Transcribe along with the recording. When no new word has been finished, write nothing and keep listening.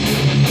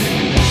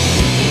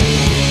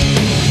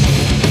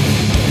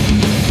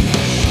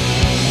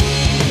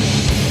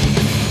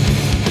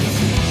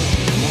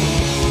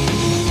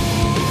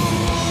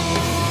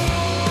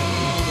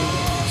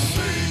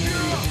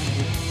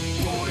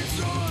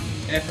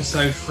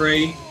episode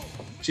 3.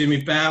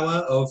 Jimmy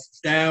Bower of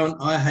Down,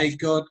 I Hate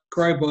God,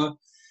 Crowbar,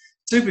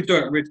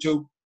 Superjoint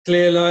Ritual,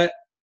 Clearlight,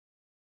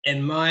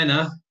 N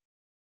minor.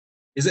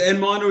 Is it N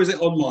minor or is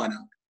it on minor?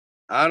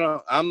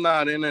 I'm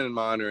not in N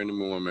minor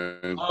anymore,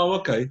 man. Oh,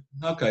 okay.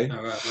 All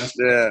right,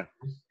 Yeah.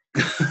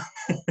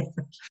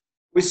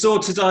 We saw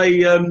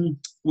today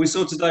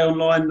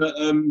online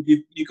that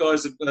you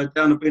guys have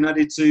been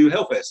added to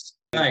Hellfest.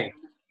 Hey.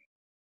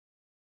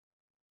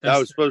 That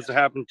was supposed to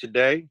happen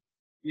today?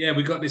 Yeah,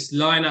 we got this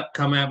lineup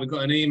come out. We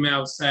got an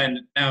email saying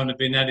that Down have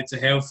been added to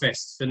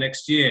Hellfest for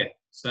next year.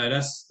 So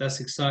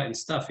that's exciting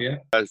stuff, yeah?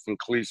 Guys can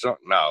clean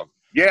something out.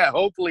 Yeah,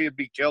 hopefully it'd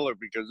be killer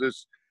because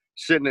this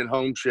sitting at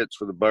home shit's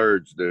for the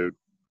birds, dude.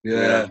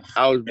 Yeah.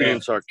 I was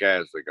being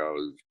sarcastic.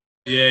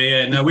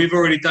 Yeah. No, we've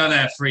already done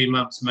our 3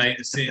 months, mate,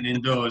 of sitting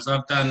indoors.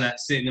 I've done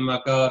that, sitting in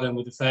my garden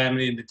with the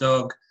family and the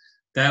dog.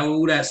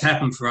 All that's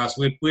happened for us.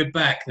 We're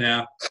back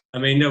now. I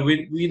mean, no,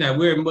 we're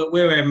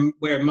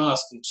wearing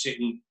masks and shit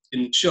in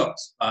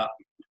shops, but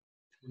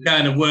we're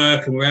going to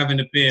work and we're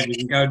having a beer. We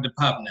can go to the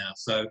pub now,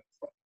 so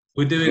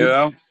we're doing.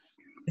 Yeah.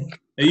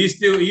 Are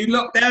you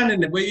locked down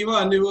in where you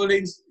are, New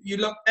Orleans? You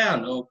locked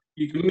down, or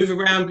you can move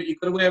around, but you've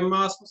got to wear a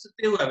mask? What's the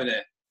deal over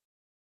there?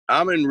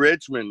 I'm in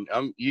Richmond.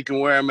 You can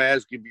wear a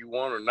mask if you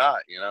want or not.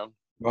 You know,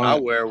 Right. I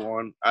wear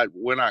one.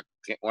 When I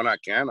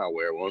can, I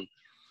wear one.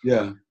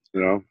 Yeah.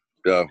 You know.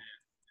 So.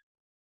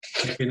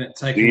 Taking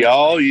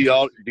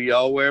Do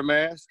y'all wear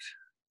masks?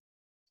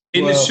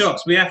 In the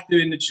shops, we have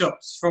to in the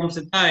shops. From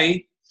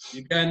today,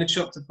 you go in the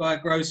shop to buy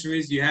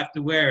groceries, you have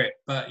to wear it.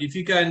 But if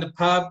you go in the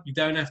pub, you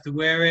don't have to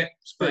wear it.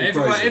 But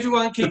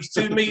everyone keeps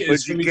 2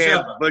 meters from each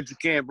other. But you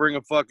can't bring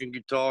a fucking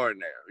guitar in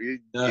there.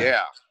 No.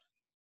 Yeah.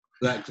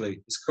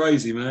 Exactly. It's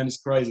crazy, man. It's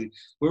crazy.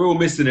 We're all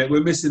missing it.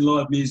 We're missing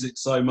live music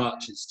so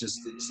much. It's just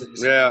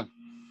Yeah.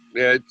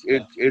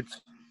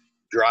 It's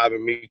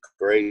driving me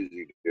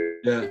crazy,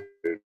 dude.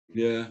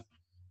 Yeah.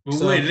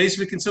 Well, at least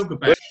we can talk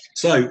about it.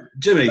 So,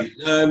 Jimmy,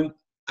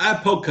 our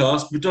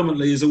podcast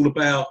predominantly is all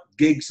about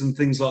gigs and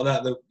things like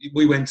that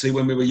we went to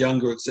when we were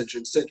younger,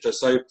 etc., etc.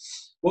 So,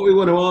 what we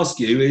want to ask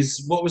you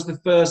is, what was the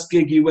first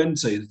gig you went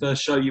to, the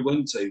first show you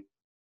went to?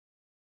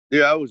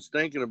 Yeah, I was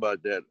thinking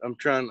about that. I'm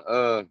trying.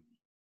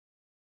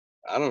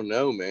 I don't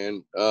know,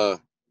 man.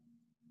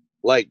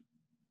 Like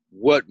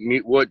what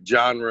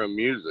genre of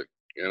music?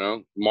 You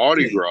know,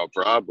 Mardi Gras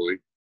probably.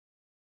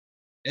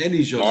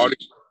 Any genre.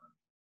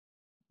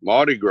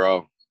 Mardi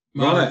Gras.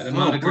 Right, the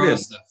Mardi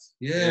Gras stuff.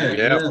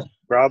 Yeah.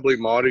 Probably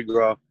Mardi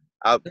Gras.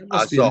 I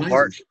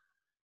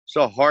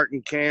saw Hart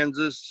in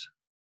Kansas.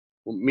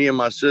 Me and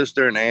my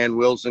sister and Ann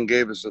Wilson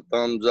gave us a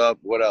thumbs up.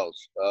 What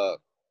else?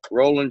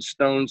 Rolling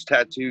Stones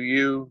Tattoo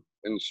You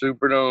in the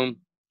Superdome.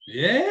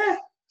 Yeah.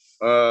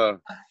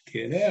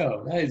 Fucking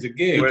hell, that is a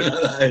gig.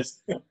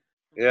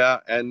 Yeah,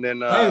 and then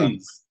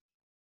Stones.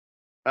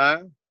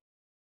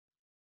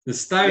 The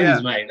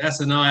Stones, mate. That's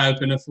an eye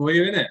opener for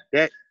you, isn't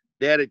it?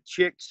 They had a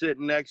chick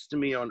sitting next to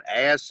me on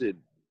acid,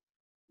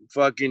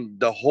 fucking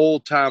the whole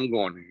time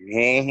going,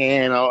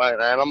 and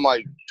I'm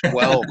like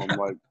 12.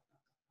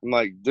 I'm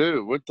like,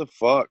 dude, what the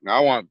fuck? I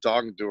want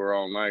talking to her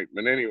all night.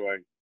 But anyway,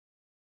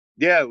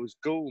 yeah, it was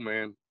cool,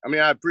 man. I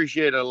mean, I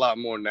appreciate it a lot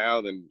more now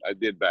than I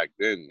did back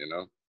then, you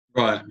know?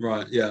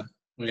 Right, yeah.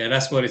 Yeah,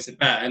 that's what it's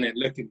about, isn't it?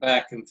 Looking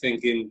back and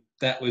thinking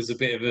that was a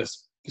bit of a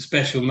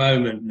special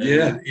moment.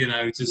 And, you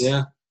know, just...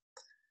 Yeah.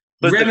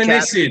 But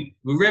reminiscing.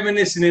 We're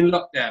reminiscing in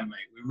lockdown,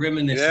 mate. We're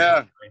reminiscing.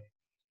 Yeah.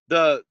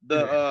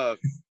 The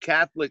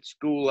Catholic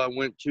school I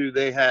went to,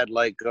 they had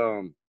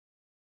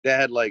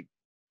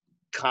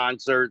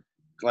concerts,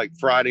 like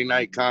Friday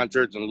night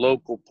concerts, and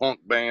local punk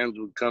bands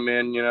would come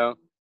in, you know.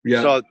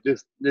 Yeah. So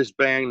this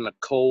band, The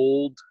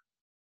Cold,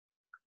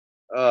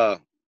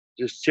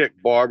 this chick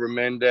Barbara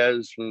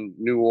Mendez from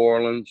New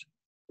Orleans,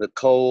 The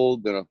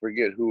Cold, and I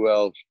forget who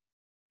else.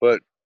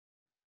 But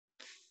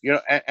you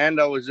know, and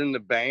I was in the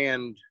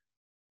band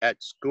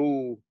at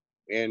school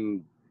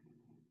in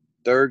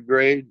 3rd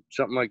grade,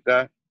 something like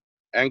that,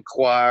 and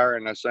choir,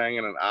 and I sang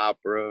in an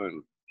opera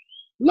and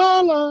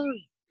la la.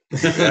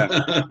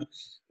 Yeah.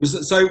 Was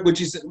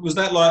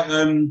that like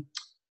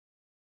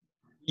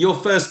your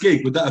first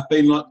gig? Would that have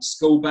been like the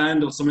school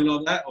band or something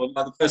like that, or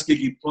like the first gig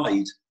you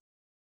played?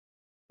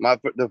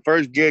 The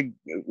first gig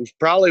was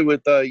probably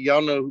with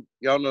y'all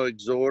know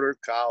Exhorter,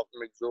 Kyle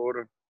from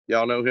Exhorter.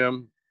 Y'all know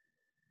him?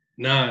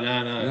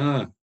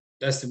 No.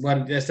 That's the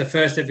one. That's the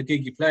first ever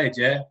gig you played,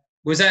 yeah?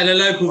 Was that in a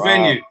local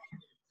venue?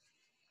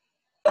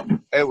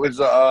 It was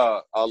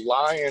a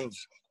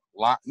Lions.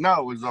 No,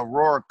 it was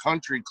Aurora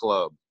Country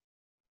Club.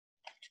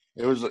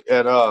 It was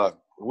at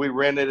we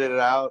rented it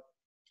out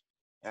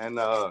and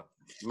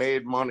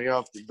made money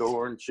off the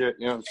door and shit.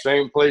 You know,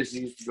 same place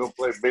you used to go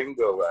play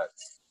bingo at.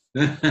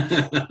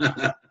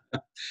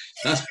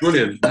 That's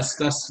brilliant. That's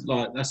good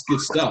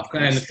stuff.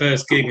 Playing the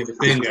first gig at the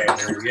bingo,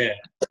 yeah.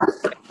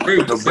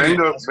 The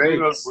bingo's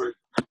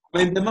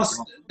I mean,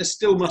 there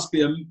still must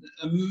be a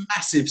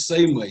massive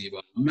scene where you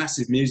are, a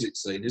massive music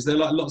scene. Is there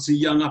like lots of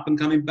young up and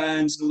coming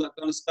bands and all that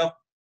kind of stuff?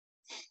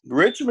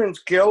 Richmond's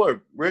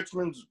killer.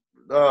 Richmond's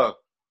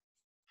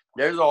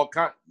there's all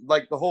kind,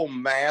 like the whole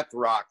math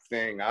rock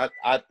thing.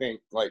 I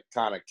think like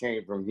kind of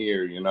came from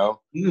here, you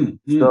know.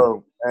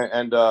 So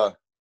and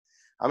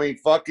I mean,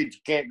 fuck it,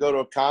 you can't go to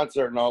a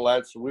concert and all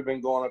that. So we've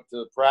been going up to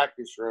the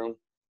practice room.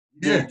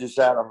 Dude, just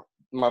had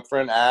my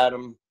friend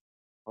Adam,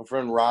 my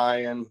friend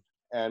Ryan,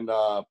 and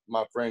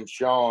my friend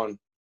Sean,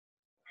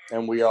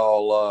 and we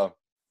all,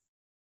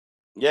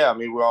 I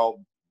mean, we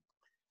all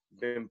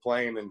been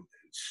playing in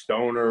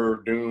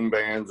stoner doom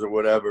bands or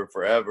whatever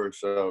forever.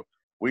 So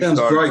we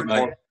started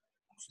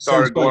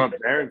going up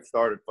there and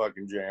started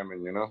fucking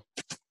jamming, you know.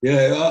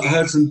 Yeah, I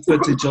heard some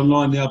footage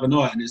online the other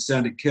night, and it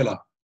sounded killer.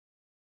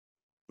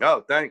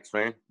 Oh, thanks,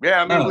 man.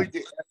 Yeah, I mean,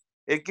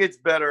 it gets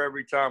better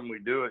every time we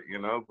do it, you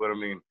know. But I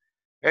mean,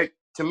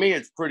 to me,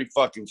 it's pretty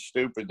fucking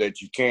stupid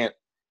that you can't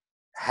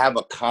have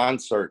a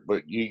concert,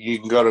 but you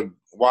can go to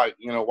why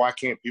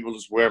can't people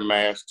just wear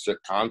masks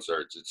at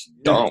concerts? It's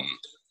dumb.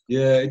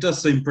 Yeah, it does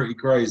seem pretty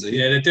crazy.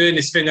 Yeah, they're doing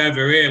this thing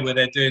over here where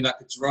they're doing like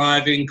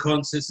drive-in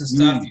concerts and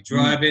stuff. You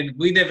drive in.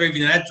 We never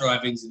even had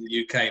drive-ins in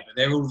the UK, but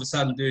they're all of a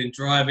sudden doing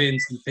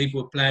drive-ins and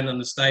people are playing on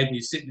the stage and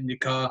you're sitting in your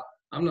car.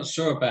 I'm not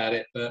sure about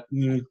it, but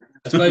I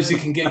suppose it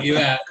can get you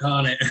out,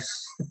 can't it?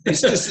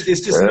 It's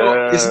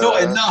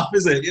not enough,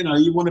 is it? You know,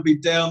 you want to be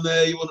down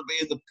there, you want to be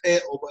in the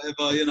pit or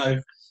whatever, you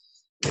know.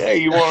 Yeah,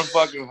 you want to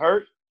fucking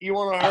hurt. You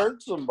want to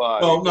hurt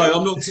somebody. Well, no,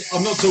 I'm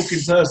not talking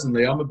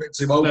personally. I'm a bit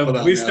too old for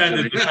that. We stand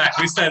in the back.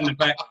 We stand in the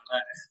back.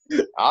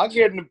 I'll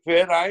get in the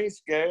pit. I ain't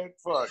scared.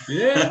 Fuck.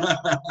 Yeah.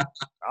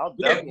 I'll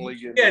definitely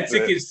get in we had the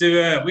tickets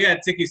pit. We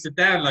had tickets to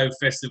Download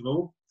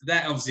Festival.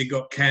 That obviously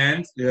got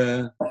canned.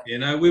 Yeah. You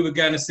know, we were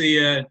going to see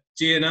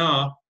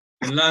GNR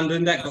in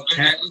London. That got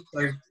canned.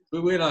 So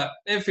we're like,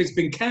 everything's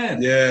been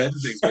canned. Yeah,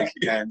 everything's been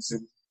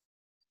cancelled.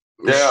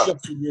 Yeah.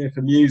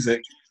 For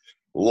music.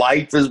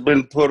 Life has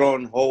been put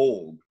on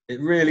hold. It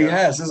really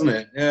has, hasn't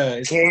it? Yeah.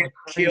 It's can't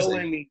kill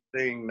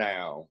anything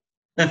now.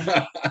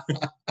 You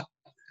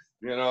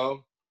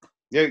know?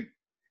 Yeah.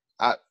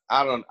 I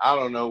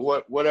don't know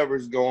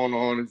whatever's going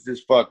on. It's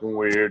just fucking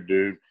weird,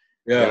 dude.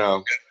 Yeah. You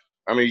know?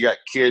 I mean, you got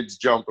kids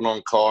jumping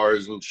on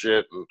cars and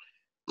shit and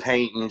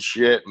painting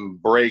shit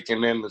and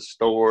breaking into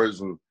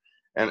stores and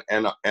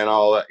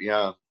all that.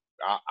 Yeah.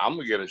 I'm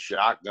gonna get a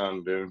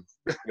shotgun, dude.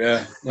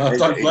 Yeah. No,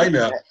 don't blame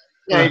you.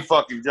 You ain't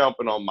fucking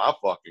jumping on my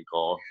fucking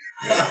car.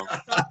 You know?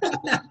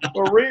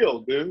 For real,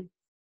 dude.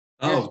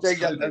 Oh,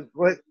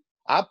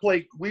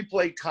 we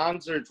play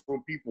concerts where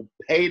people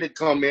pay to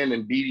come in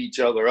and beat each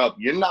other up.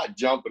 You're not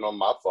jumping on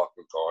my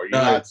fucking car.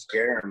 You're not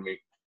scaring me.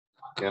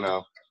 You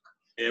know.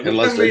 Yeah, we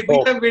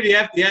don't really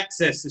have the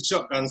access to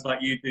shotguns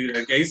like you do,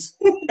 though, guys.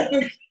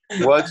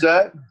 What's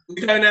that?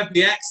 We don't have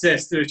the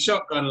access to a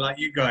shotgun like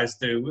you guys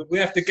do. We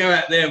have to go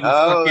out there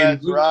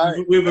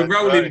with a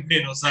rolling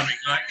pin or something.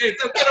 Like, hey,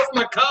 don't get off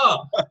my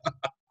car.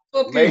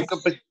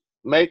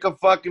 Make a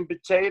fucking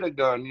potato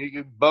gun. You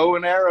can bow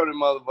and arrow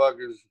them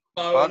motherfuckers.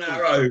 Bow and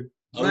arrow.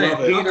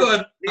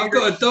 I've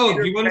got a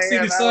dog. You want to see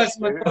the size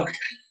of my dog?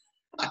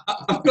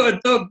 I've got a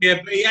dog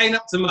here, but he ain't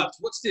up to much.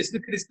 Watch this.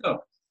 Look at this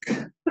dog.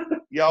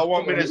 Y'all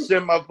want me to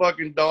send my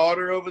fucking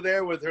daughter over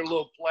there with her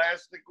little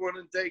plastic one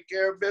and take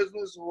care of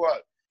business or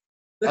what?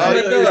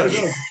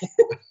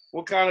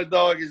 What kind of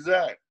dog is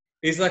that?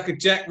 He's like a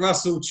Jack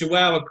Russell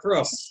Chihuahua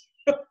cross.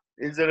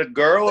 Is it a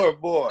girl or a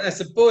boy?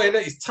 That's a boy.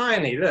 Look, he's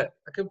tiny. Look,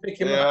 I can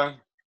pick him up.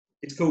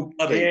 It's called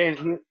Buddy.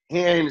 He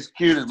ain't as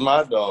cute as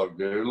my dog,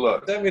 dude.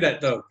 Look. Don't be that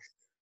dog.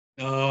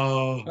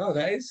 Oh,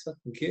 that is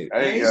fucking cute.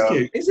 He's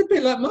cute. He's a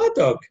bit like my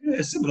dog.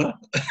 Yeah, similar.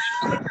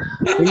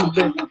 He's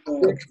been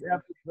 6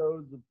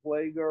 episodes of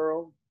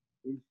Playgirl.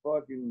 He's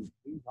hot.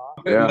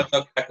 Yeah. My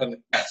dog back on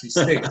the couch. He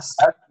stinks.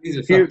 He's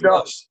a cute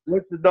dog.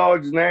 What's the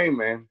dog's name,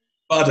 man?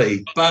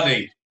 Buddy.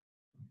 Bunny.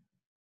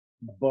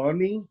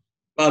 Buddy.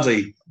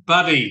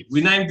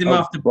 We named him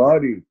after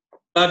Buddy.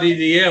 Buddy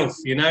the Elf.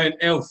 You know, in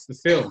Elf, the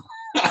film.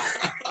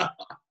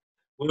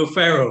 Will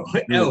Ferrell,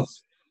 Elf.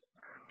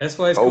 That's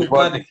why it's called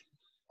Buddy.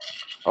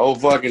 Oh,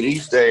 fucking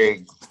Easter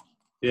egg.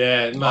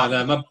 Yeah,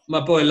 man, my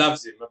boy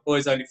loves him. My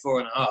boy's only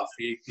 4.5.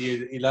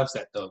 He loves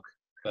that dog.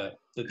 But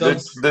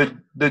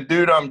the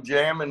dude I'm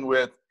jamming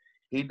with,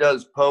 he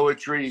does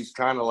poetry. He's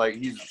kind of like,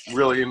 he's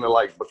really into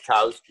like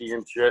Bukowski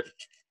and shit.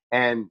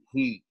 And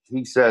he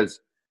says,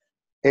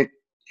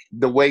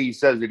 the way he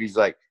says it, he's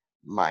like,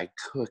 my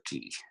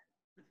cookie.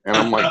 And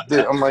I'm like,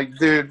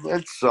 dude,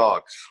 that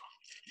sucks.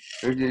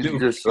 It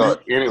just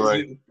sucks.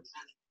 Anyway.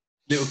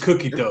 Little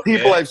cookie dog.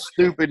 People have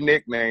stupid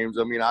nicknames.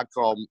 I mean, I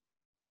call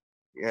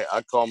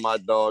my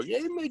dog,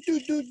 hey, man,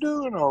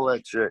 do, and all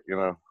that shit, you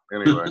know.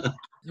 Anyway,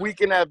 we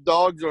can have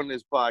dogs on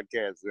this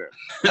podcast then.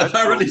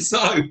 Apparently so.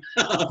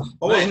 I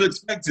wasn't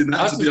expecting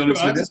that, to be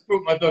honest with you. I just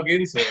brought my dog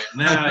into it.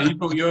 Now you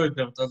brought your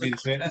dog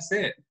into it. That's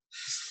it.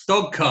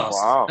 Dogcast.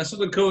 Wow. That's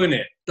what we're calling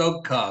it.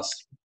 Dogcast.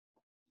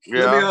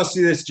 Yeah. Let me ask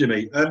you this,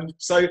 Jimmy.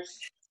 So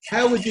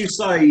how would you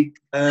say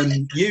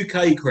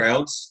UK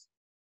crowds,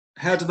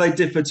 how do they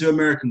differ to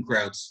American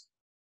crowds?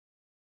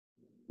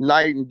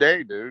 Night and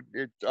day, dude.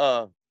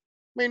 I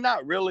mean,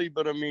 not really,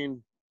 but I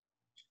mean,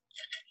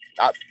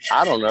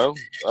 I don't know.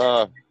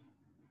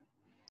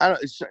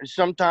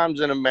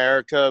 Sometimes in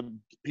America,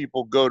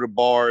 people go to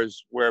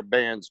bars where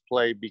bands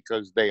play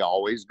because they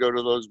always go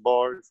to those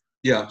bars.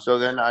 Yeah. So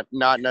they're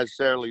not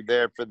necessarily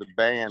there for the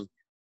band.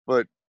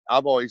 But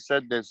I've always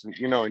said this,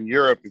 you know, in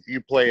Europe, if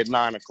you play at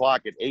 9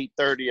 o'clock, at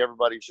 8:30,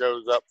 everybody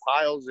shows up,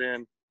 piles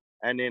in.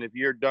 And then if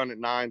you're done at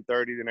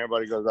 9:30, then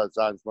everybody goes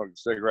outside and smokes a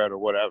cigarette or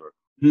whatever.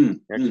 Because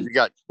you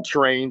got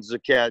trains to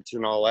catch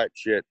and all that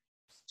shit.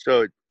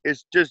 So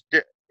it's just,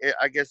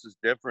 I guess it's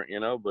different, you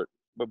know, but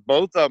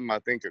both of them I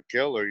think are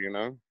killer, you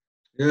know.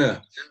 Yeah.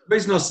 The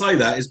reason I say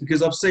that is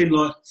because I've seen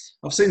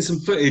some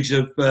footage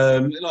of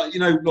like, you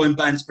know, when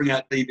bands bring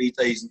out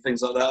DVDs and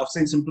things like that. I've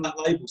seen some Black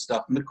Label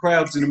stuff, and the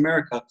crowds in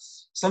America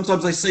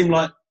sometimes they seem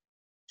like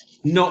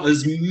not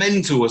as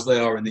mental as they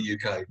are in the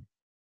UK.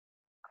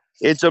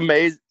 It's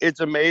amazing. It's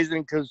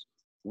amazing because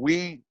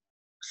we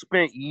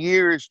spent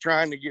years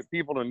trying to get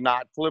people to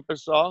not flip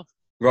us off.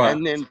 Right.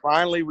 And then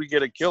finally we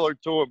get a killer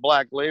tour at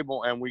Black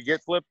Label and we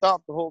get flipped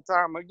off the whole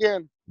time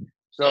again.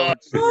 So,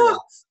 it's, you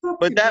know,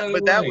 but that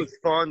was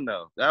fun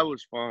though. That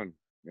was fun.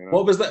 You know?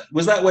 What was that?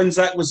 Was that when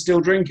Zach was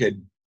still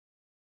drinking?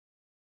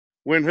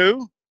 When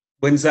who?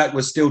 When Zach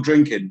was still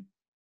drinking.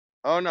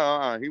 Oh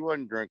no, he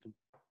wasn't drinking.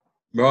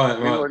 Right.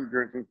 He wasn't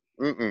drinking.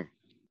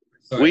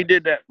 Sorry. We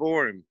did that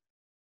for him.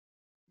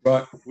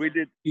 Right. We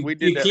did You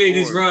that cleared for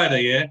his him. rider,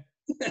 yeah?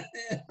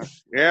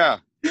 Yeah.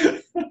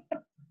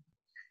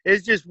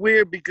 It's just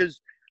weird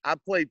because I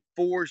play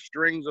 4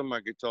 strings on my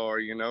guitar,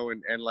 you know,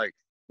 and like,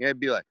 it'd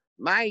be like,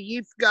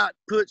 you've got to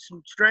put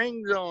some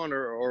strings on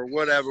or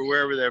whatever,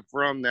 wherever they're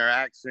from, their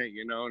accent,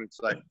 you know, and it's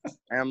like,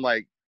 and I'm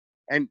like,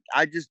 and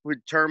I just would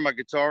turn my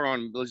guitar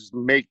on and just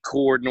make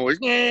chord noise,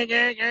 and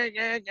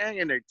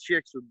their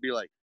chicks would be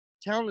like,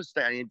 telling us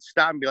that, and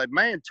stop and be like,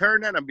 man,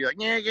 turn that. I'd be like,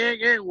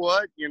 yeah,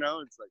 what? You know,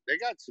 it's like, they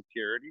got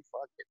security,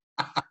 fuck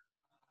it.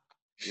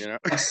 You know?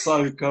 That's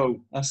so cool.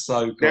 That's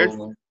so cool,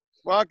 man.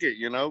 Fuck it,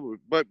 you know,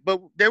 but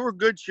they were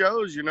good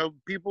shows, you know.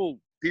 People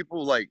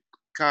like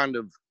kind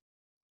of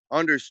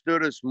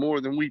understood us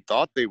more than we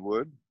thought they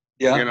would.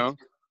 Yeah. You know.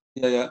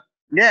 Yeah.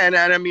 And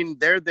I mean,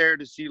 they're there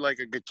to see like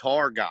a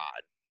guitar god,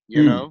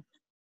 you know,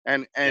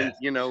 and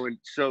you know, and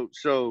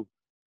so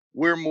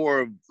we're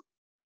more of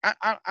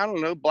I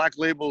don't know. Black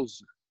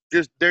Label's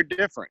just they're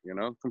different, you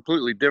know,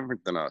 completely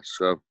different than us.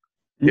 So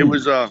it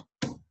was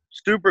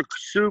super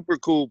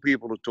cool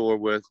people to tour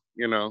with,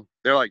 you know.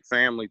 They're like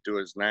family to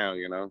us now,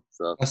 you know.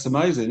 So that's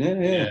amazing.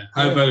 Yeah.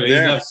 Hobo, he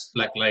loves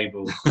Black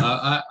Label.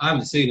 I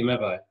haven't seen him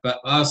ever, but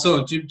I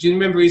saw. Do you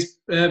remember his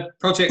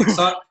project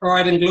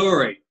Pride and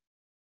Glory?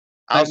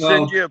 I'll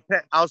send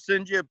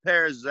you a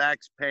pair of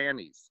Zach's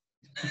panties.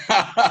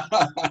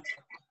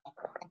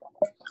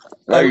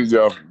 There you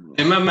go.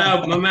 Yeah, my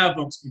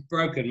mailbox was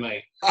broken,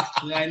 mate.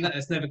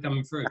 That's never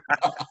coming through.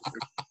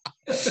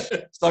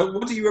 So,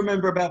 what do you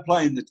remember about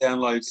playing the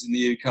Downloads in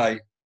the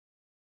UK?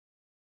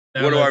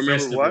 What do I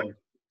remember? What?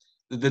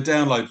 The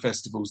Download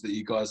festivals that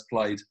you guys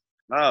played.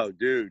 Oh,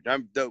 dude,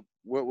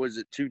 what was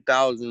it?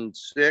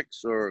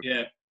 2006 or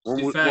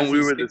when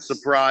we were the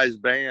surprise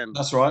band.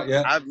 That's right.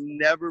 Yeah. I've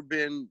never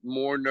been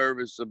more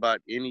nervous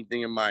about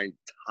anything in my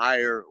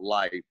entire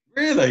life.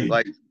 Really?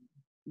 Like,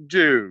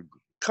 dude,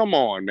 come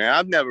on, man.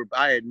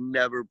 I had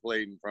never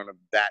played in front of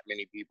that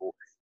many people.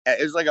 It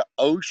was like an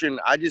ocean.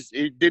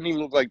 It didn't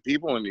even look like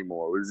people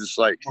anymore. It was just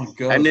like, oh my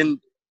God. And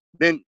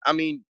then, I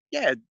mean,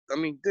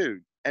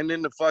 dude. And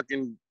then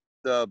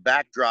our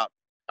backdrop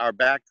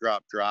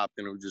dropped,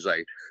 and it was just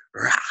like,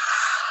 rah,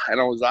 and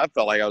I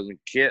felt like I was in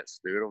Kiss,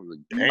 dude. I was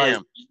like,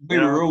 damn. We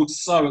were all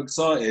so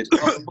excited.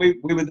 we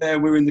were there.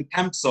 We were in the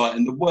campsite,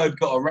 and the word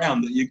got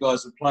around that you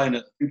guys were playing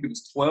at. I think it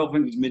was 12. I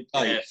think it was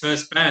midday. Yeah,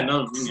 first band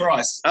on.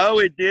 Christ. Oh,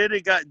 it did.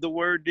 The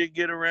word did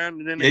get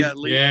around, and then it got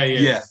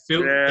leaked. Yeah.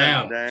 Filtered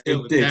down.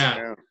 It did.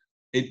 Down.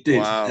 It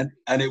did. Wow.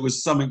 And it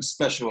was something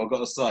special, I've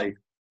got to say.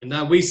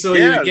 And we saw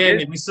you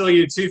again. We saw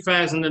you in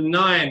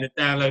 2009 at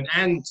Download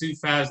and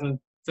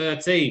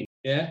 2013.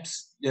 Yeah.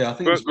 Yeah, I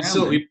think we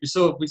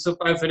saw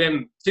both of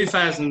them.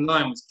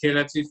 2009 was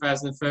killer.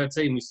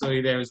 2013 we saw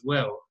you there as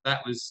well.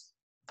 That was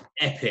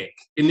epic.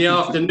 In the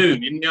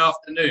afternoon.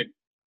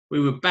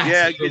 We were back.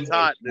 Yeah, it gets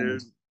hot,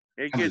 dude.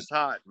 It gets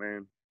hot,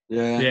 man.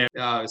 Yeah.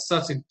 Oh, it's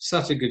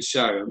such a good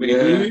show. I mean,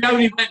 we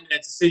only went there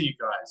to see you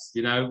guys.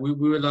 You know, we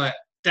were like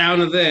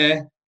down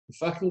there,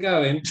 fucking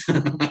going.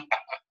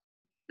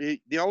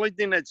 The only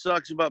thing that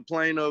sucks about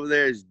playing over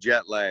there is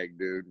jet lag,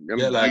 dude.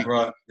 Jet lag,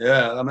 right?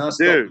 Yeah, I mean, that's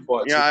dude.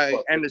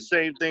 And the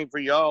same thing for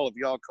y'all. If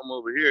y'all come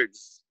over here,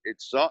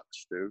 it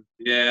sucks, dude.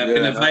 Yeah, I've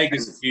been to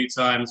Vegas a few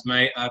times,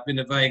 mate. I've been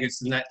to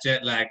Vegas and that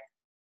jet lag.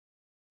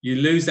 You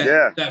lose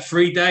that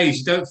 3 days.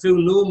 You don't feel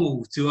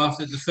normal till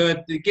after the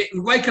third.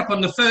 You wake up on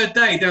the third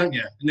day, don't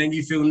you? And then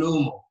you feel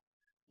normal.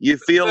 You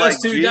feel like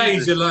first 2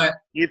 days, you're like.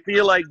 You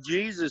feel like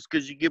Jesus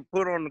because you get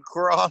put on the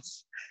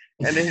cross.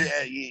 And then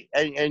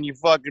and you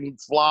fucking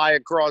fly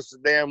across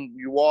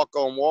you walk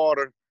on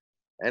water,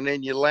 and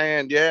then you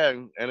land,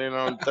 and then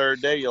on the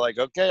third day you're like,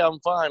 okay, I'm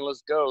fine,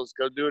 let's go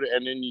do it,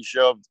 and then you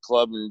show up at the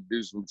club and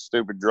do some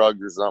stupid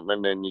drugs or something,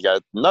 and then you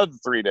got another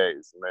 3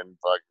 days, and then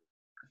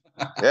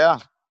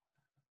fucking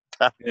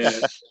Yeah,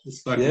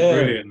 it's fucking Yeah.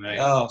 brilliant, mate.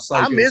 Oh, so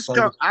I good, miss so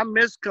good. I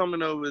miss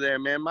coming over there,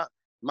 man.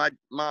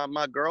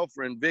 My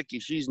girlfriend Vicky,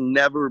 she's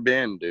never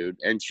been, dude,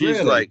 and she's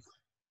Really? like,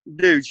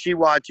 dude, she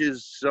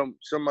watches so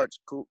much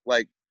cool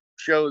like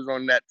shows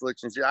on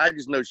Netflix, and I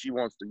just know she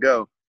wants to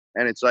go,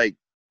 and it's like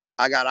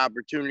I got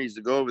opportunities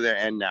to go over there,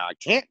 and now I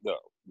can't go.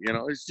 You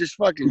know, it's just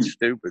fucking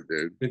stupid,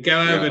 dude. We go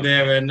over Yeah.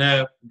 there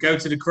and go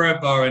to the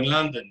Crowbar in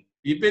London.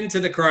 You've been to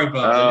the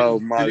Crowbar? Oh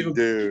the my little-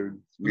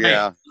 dude, Mate,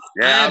 yeah.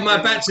 I had I've my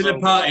been to the bachelor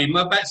Crowbar. party.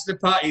 My bachelor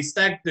party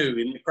stag do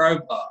in the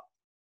Crowbar.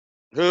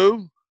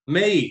 Who?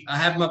 Me, I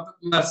had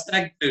my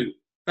stag do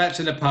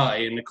bachelor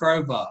party in the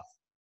Crowbar.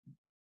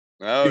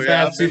 Oh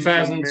yeah, I've been to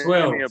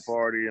 2012. many a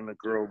party in the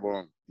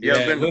Crowbar. Yeah, You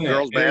ever been to wasn't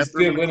girls' it? It was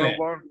bathroom good, in the wasn't it?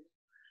 Crowbar?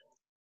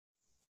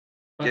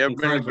 You Fucking ever been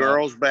to Crowbar.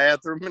 girls'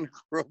 bathroom in the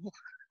Crowbar?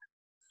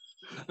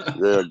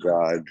 Oh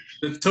God.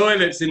 The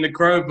toilets in the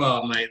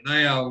Crowbar, mate,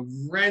 they are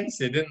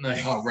rancid, aren't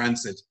they? Oh,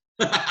 rancid.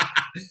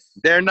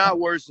 They're not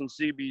worse than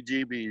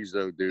CBGBs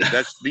though, dude.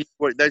 That's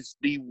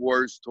the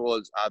worst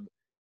toilets I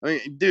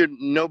mean, dude,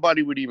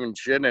 nobody would even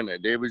shit in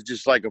it. It was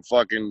just like a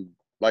fucking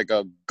like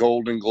a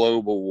Golden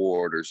Globe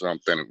award or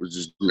something. It was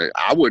just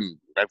I wouldn't.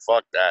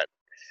 Fuck that.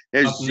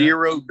 There's Up and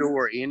zero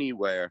door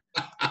anywhere,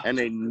 and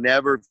they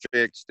never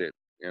fixed it.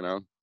 You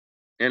know.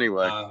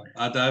 Anyway,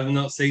 I've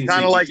not seen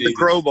kind of like the CBGBs.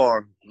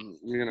 Crowbar.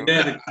 You know.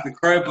 Yeah, the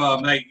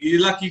Crowbar, mate. You're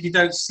lucky if you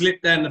don't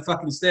slip down the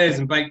fucking stairs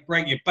and break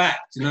your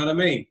back. Do you know what I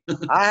mean?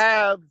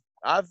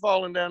 I've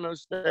fallen down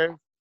those stairs.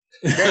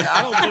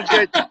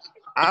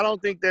 I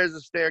don't think there's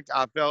a stair.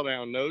 I fell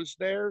down those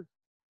stairs.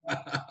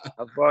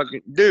 I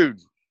fucking dude.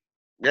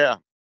 Yeah.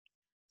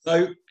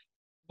 So,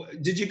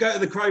 did you go to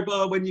the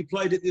Crowbar when you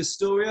played at the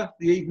Astoria,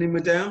 the evening we're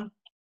down?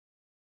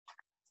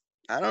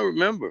 I don't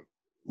remember.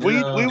 I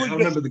We would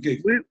remember the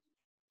gig.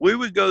 we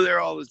would go there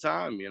all the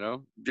time, you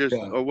know, just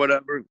Yeah. or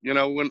whatever, you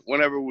know,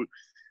 whenever we.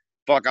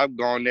 Fuck, I've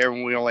gone there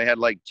when we only had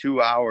like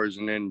 2 hours,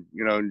 and then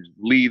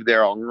leave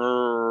there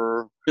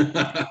all.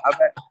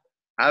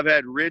 I've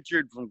had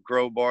Richard from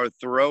Crowbar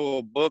throw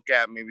a book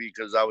at me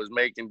because I was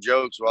making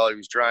jokes while he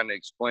was trying to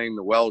explain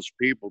the Welsh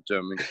people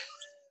to me.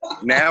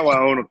 Now I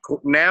own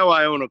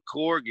a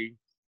corgi.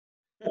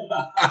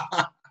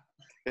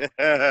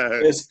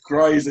 It's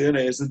crazy, isn't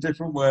it? It's a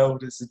different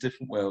world. It's a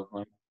different world,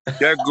 mate.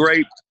 They're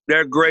great.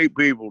 They're great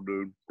people,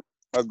 dude.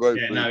 They're great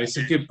Yeah, people. no, it's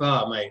a good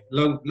bar, mate.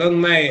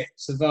 Long may it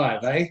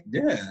survive, eh?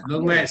 Yeah.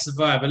 Long may it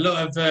survive. A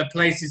lot of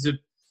places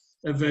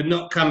have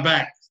not come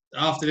back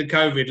after the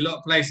COVID. A lot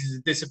of places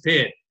have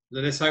disappeared. So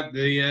let's hope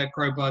the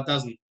Crowbar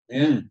doesn't.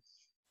 Yeah.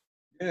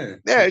 Yeah.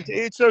 Yeah,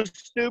 it's so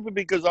stupid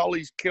because all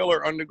these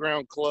killer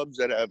underground clubs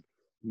that have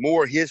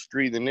more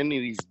history than any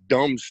of these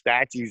dumb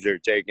statues they're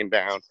taking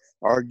down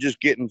are just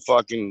getting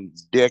fucking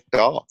dicked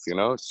off. You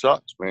know, it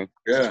sucks, man.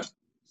 Yeah.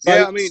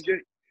 Yeah,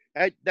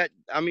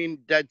 I mean,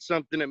 that's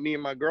something that me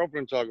and my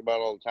girlfriend talk about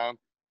all the time.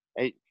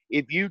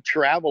 If you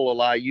travel a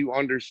lot, you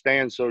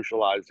understand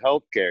socialized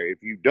healthcare.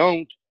 If you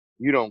don't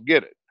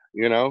get it.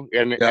 You know,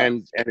 and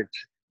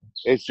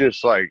it's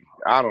just like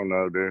I don't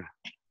know, dude.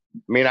 I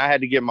mean, I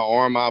had to get my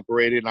arm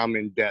operated. I'm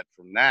in debt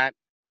from that.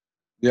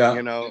 Yeah.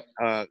 You know,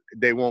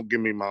 they won't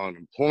give me my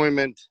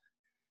unemployment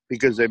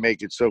because they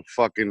make it so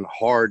fucking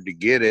hard to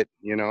get it.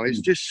 You know,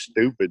 it's just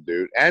stupid,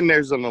 dude. And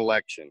there's an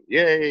election.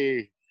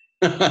 Yay.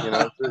 You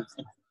know,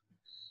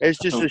 it's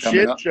just a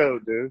shit show,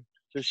 dude.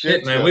 It's a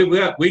shit man.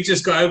 show. We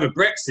just got over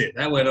Brexit.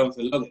 That went on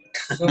for long.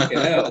 Fucking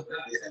hell.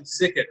 I'm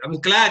sick of. I'm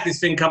glad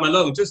this thing come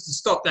along just to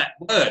stop that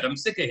word. I'm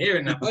sick of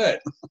hearing that word.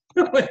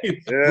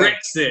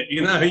 Brexit.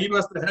 You know, you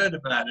must have heard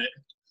about it.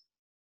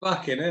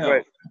 Fucking hell.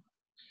 Right.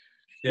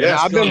 Yeah,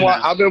 I've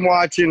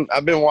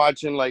been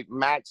watching like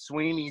Matt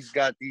Sweeney's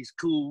got these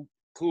cool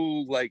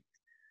like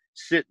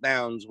sit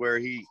downs where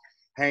he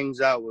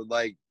hangs out with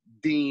like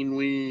Dean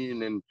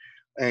Ween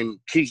and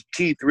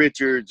Keith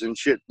Richards and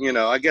shit, you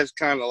know, I guess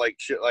kind of like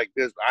shit like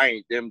this. I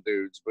ain't them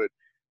dudes, but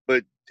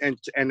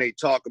they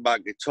talk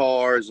about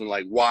guitars and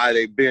like why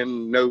they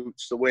bend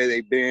notes the way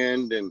they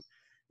bend, and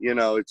you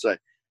know, it's like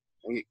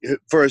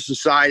for a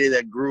society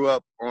that grew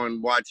up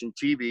on watching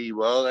TV,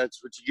 well,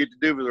 that's what you get to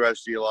do for the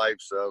rest of your life.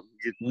 So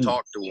you get to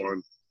talk to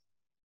one,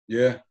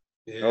 Yeah.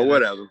 or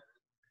whatever.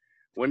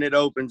 When it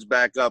opens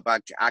back up, I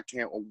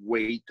can't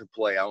wait to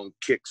play. I want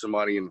to kick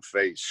somebody in the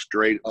face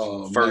straight.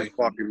 First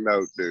fucking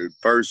note, dude.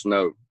 First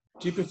note.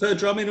 Do you prefer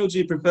drumming or do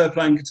you prefer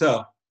playing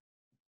guitar?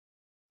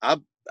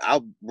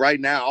 Right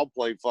now, I'll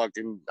play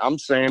fucking. I'm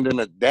sanding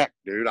a deck,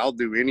 dude. I'll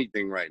do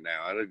anything right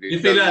now. You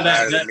feel like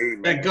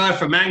that guy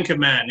from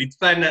Anchorman? He's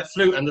playing that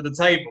flute under the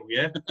table,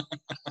 yeah.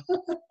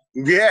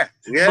 Yeah.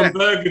 From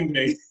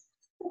Burgundy.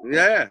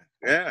 Yeah.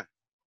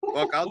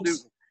 Look, I'll do.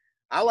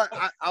 I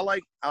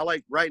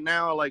like right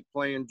now. I like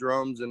playing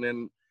drums, and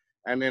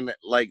then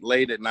like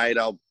late at night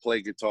I'll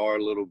play guitar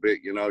a little bit.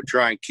 You know,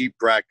 try and keep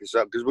practice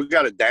up because we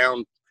got a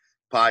down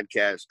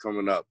podcast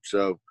coming up.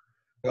 So,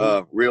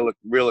 real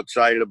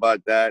excited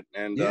about that,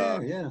 and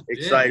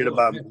excited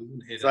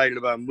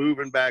about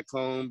moving back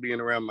home,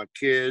 being around my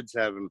kids,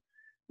 having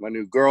my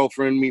new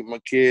girlfriend meet my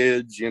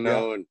kids. You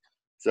know, and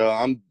so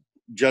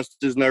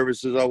just as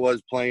nervous as I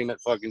was playing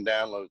that fucking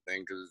download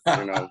thing because,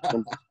 you know,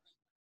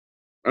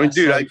 I mean,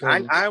 dude,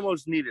 I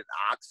almost needed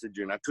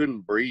oxygen. I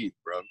couldn't breathe,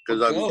 bro,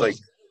 because I was like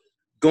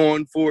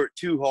going for it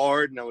too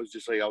hard, and I was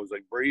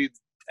like, breathe,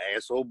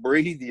 asshole,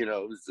 breathe. You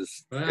know, it was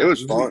just, it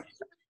was fun.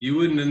 You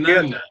wouldn't have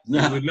known that.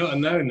 You would not have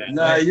known that.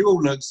 No, you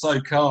all look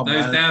so calm.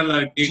 Those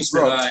download gigs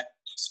are like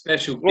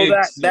special gigs.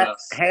 Well, that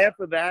half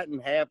of that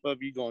and half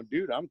of you going,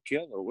 dude, I'm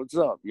killer. What's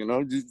up? You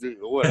know, just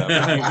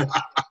whatever.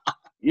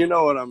 You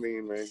know what I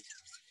mean, man.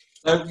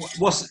 So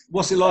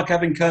what's it like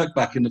having Kirk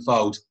back in the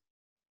fold?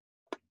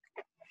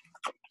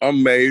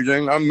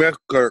 Amazing. I miss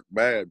Kirk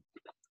bad.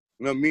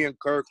 You know, me and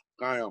Kirk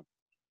kind of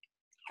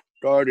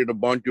started a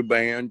bunch of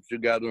bands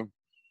together,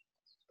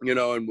 you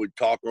know, and we'd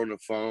talk on the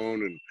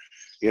phone, and,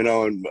 you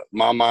know, and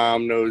my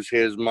mom knows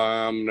his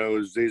mom,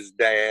 knows his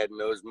dad,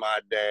 knows my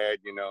dad,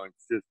 you know,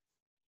 it's just,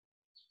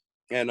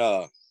 and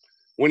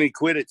when he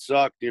quit, it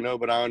sucked, you know,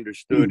 but I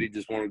understood he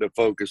just wanted to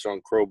focus on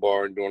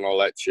Crowbar and doing all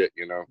that shit,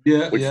 you know,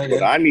 which is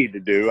what I need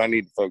to do. I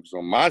need to focus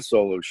on my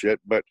solo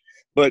shit. But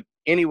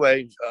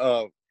anyway,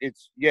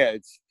 it's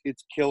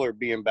killer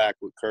being back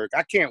with Kirk.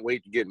 I can't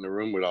wait to get in the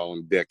room with all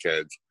them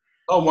dickheads.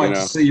 Oh, wait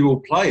to see you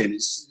all playing.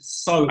 It's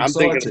so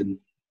exciting.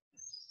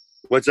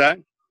 What's that?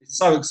 It's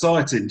so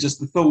exciting. Just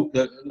the thought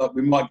that like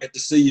we might get to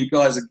see you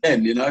guys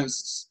again, you know.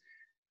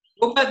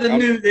 What about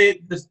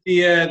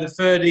the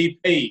third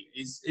EP?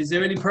 Is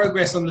there any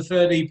progress on the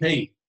third EP?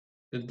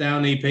 The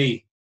Down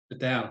EP?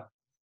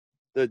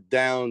 The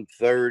Down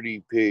third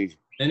EP.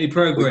 Any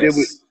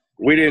progress?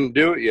 We didn't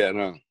do it yet,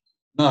 no.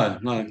 No,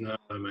 mate.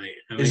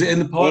 Is it in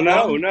the pipeline?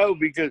 Well, no,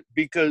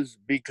 because of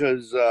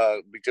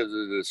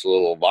this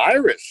little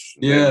virus.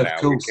 Yeah, of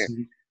course.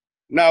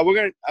 No, we're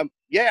gonna.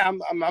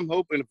 I'm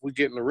hoping if we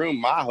get in the room,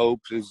 my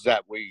hopes is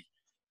that we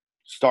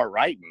start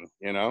writing.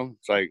 You know,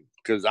 it's like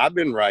because I've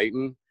been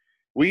writing.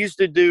 We used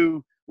to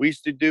do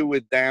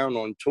with Down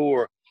on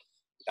tour.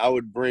 I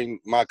would bring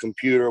my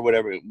computer or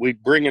whatever.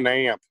 We'd bring an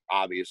amp,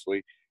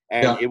 obviously,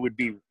 and it would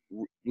be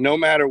no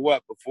matter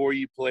what. Before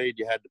you played,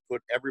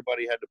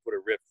 everybody had to put a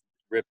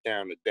riff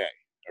down a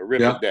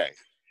day,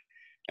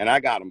 and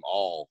I got them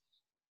all.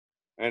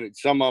 And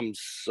some of them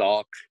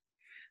suck,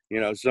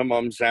 you know. Some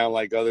of them sound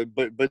like other,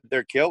 but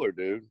they're killer,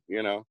 dude.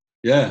 You know.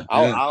 Yeah.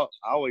 I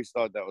always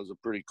thought that was a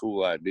pretty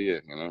cool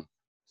idea, you know.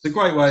 It's a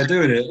great way of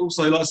doing it.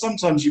 Also, like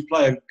sometimes you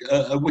play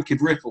a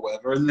wicked riff or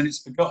whatever, and then it's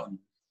forgotten.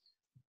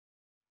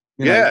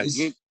 You know,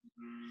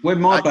 when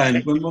my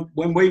band,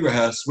 when we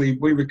rehearse, we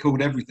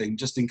record everything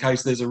just in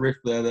case there's a riff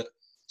there that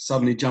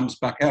suddenly jumps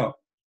back out.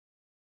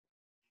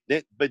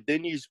 But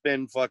then you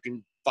spend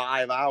fucking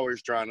 5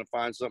 hours trying to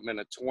find something in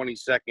a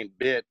 20-second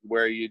bit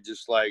where you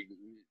just like,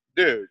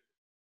 dude,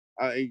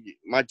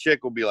 my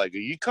chick will be like, "Are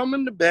you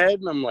coming to bed?"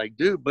 And I'm like,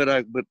 dude, but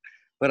I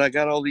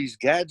got all these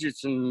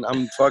gadgets and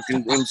I'm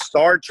fucking in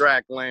Star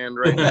Trek land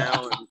right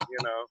now. And, you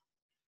know,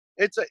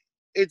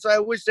 I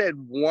wish they had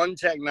one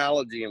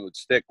technology and would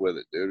stick with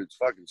it, dude. It's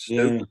fucking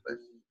stupid. Yeah.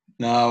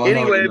 No,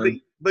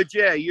 anyway, but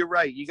yeah, you're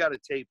right. You got to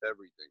tape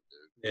everything,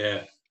 dude.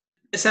 Yeah.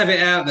 Let's have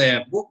it out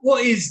there.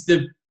 What is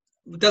it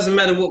doesn't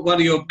matter what one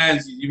of your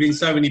bands, you've in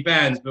so many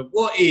bands, but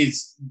what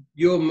is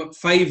your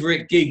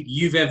favourite gig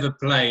you've ever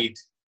played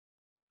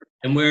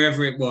and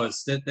wherever it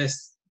was?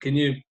 Can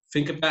you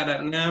think about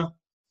that now?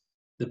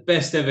 The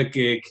best ever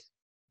gig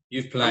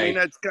you've played.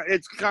 I mean,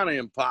 it's kind of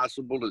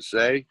impossible to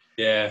say.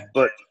 Yeah.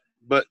 But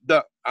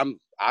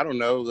I don't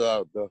know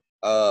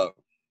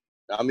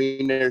I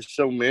mean, there's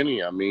so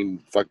many. I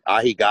mean,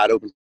 he got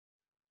open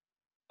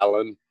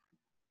Alan,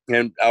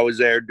 and I was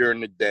there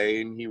during the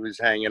day, and he was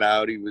hanging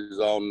out. He was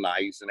all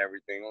nice and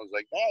everything. I was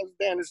like, "Oh,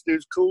 damn, this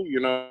dude's cool," you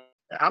know.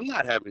 I'm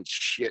not having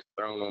shit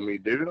thrown on me,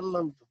 dude. I'm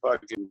a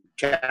fucking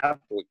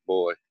Catholic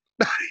boy.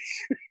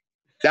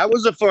 That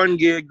was a fun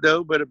gig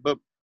though,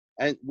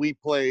 and we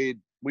played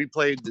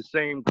the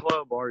same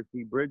club,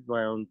 RC Bridge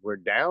Lounge, where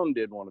Down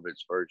did one of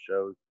its first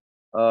shows,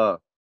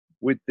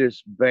 with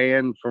this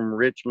band from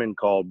Richmond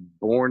called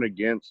Born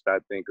Against, I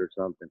think, or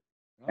something.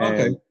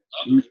 Okay.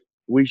 And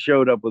we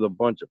showed up with a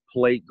bunch of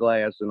plate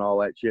glass and all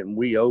that shit, and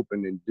we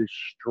opened and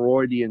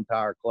destroyed the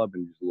entire club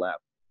and just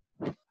left.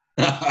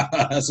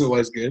 That's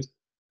always good.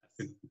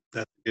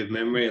 That's a good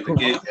memory of the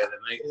gig.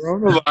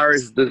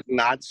 Coronavirus does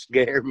not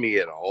scare me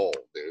at all,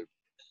 dude.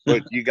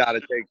 But you got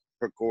to take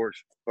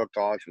precautions,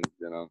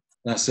 you know.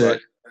 That's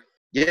it.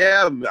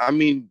 Yeah, I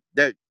mean,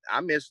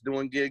 I miss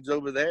doing gigs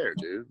over there,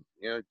 dude.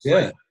 You know, it's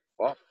like,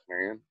 fuck,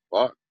 man,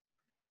 fuck.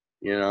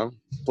 You know,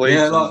 played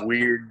some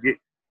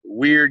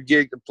weird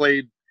gig.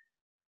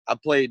 I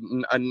played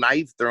a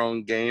knife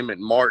throwing game at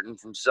Martin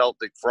from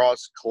Celtic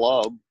Frost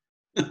Club.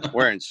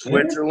 We're in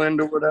Switzerland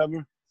or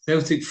whatever.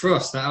 Celtic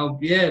Frost,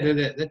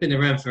 they've been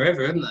around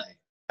forever, haven't they?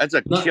 That's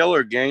a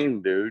killer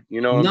game, dude. You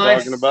know what I'm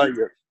talking about?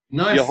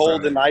 You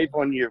hold the knife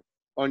on your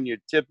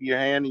tip of your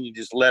hand and you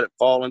just let it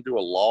fall into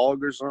a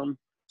log or something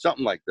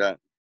like that.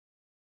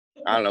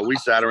 I don't know. We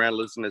sat around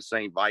listening to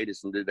St.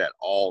 Vitus and did that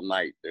all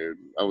night, dude.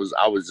 I was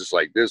just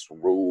like, this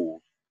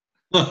rules.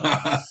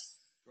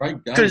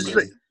 Right. Because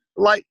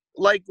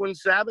like when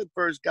Sabbath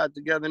first got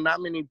together,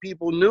 not many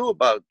people knew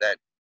about that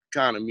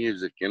kind of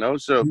music, you know.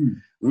 So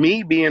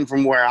me being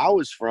from where I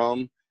was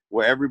from,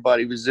 where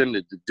everybody was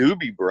into the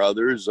Doobie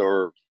Brothers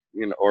or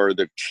or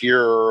the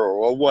Cure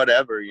or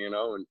whatever,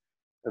 and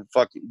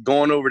fucking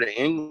going over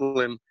to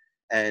England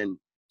and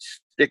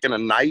sticking a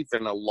knife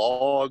in a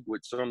log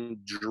with some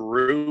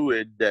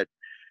druid that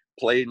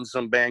played in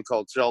some band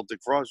called Celtic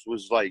Frost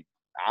was like,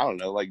 I don't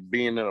know, like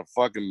being in a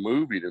fucking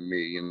movie to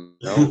me,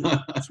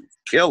 It's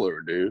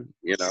killer, dude,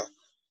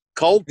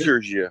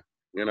 Cultures you,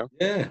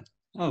 Yeah.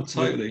 Oh,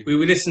 totally. We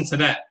listened to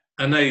that.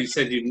 I know you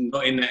said you're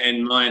not in the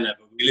N minor,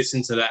 but we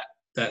listened to that.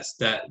 That's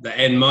the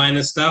N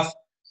minor stuff.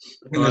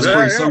 I think there's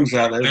 3 songs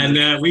out there.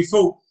 And we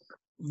thought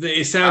that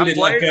it sounded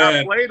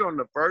I played on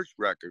the first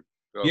record.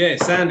 So. Yeah,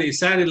 it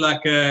sounded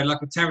like a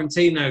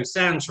Tarantino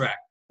soundtrack.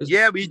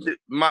 Yeah,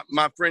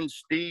 my friend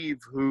Steve,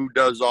 who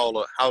does all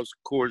the House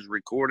Chords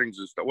recordings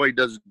and stuff. Well, he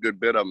does a good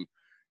bit of them.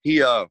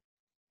 He I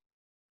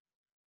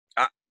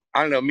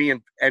don't know, me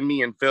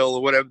and Phil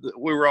or whatever,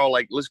 we were all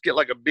like, let's get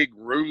like a big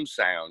room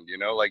sound,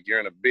 like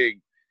you're in a big,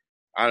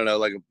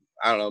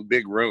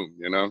 big room,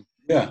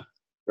 Yeah.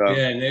 So.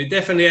 Yeah, and it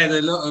definitely had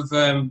a lot of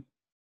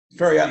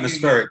very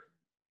atmospheric,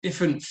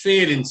 different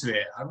feeling to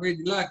it. I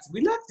really liked it.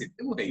 We liked it,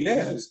 didn't we?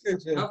 Yeah, it was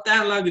good. Yeah. I've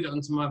downloaded it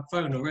onto my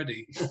phone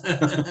already.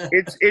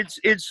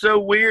 It's so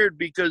weird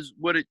because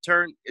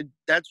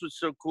that's what's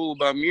so cool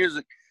about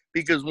music.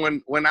 Because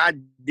when I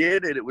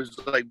did it, it was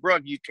like, bro,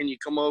 can you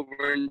come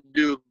over and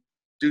do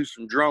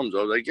some drums?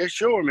 I was like, yeah,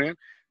 sure, man.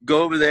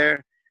 Go over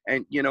there,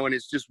 and and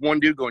it's just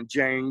one dude going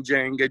jang,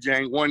 janga,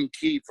 jang, one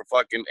key for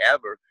fucking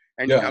ever,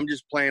 and I'm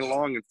just playing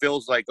along, and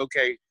Phil's like,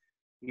 okay,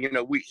 me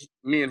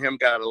and him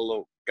got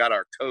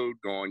our code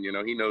going,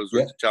 he knows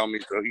what to tell me,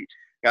 so he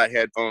got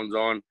headphones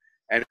on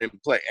and then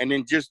play, and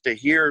then just to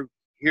hear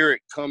it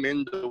come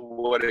into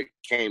what it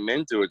came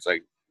into, it's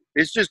like,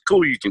 it's just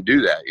cool you can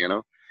do that,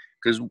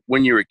 because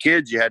when you were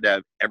kids, you had to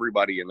have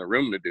everybody in the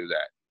room to do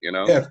that,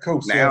 Yeah, of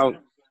course. Now,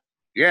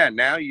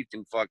 now you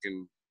can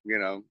fucking,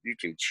 you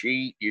can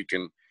cheat, you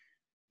can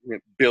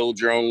build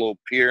your own little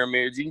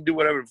pyramids, you can do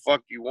whatever the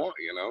fuck you want,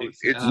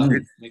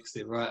 Mix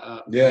it right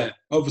up. Yeah.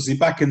 Obviously,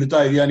 back in the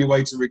day, the only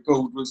way to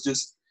record was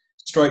just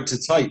straight to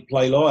tape,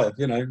 play live,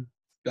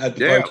 add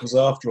the vocals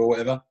after or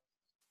whatever.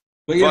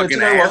 But fucking do you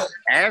know what?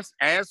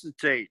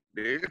 Acetate,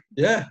 dude.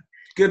 Yeah.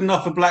 Good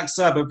enough for Black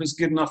Sabbath, it's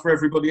good enough for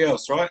everybody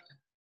else, right?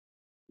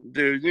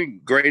 Dude, the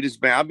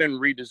greatest band. I've been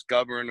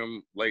rediscovering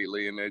them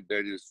lately, and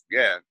they're just,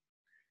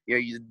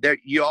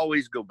 you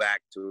always go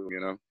back to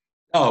them,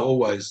 Oh,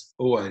 always.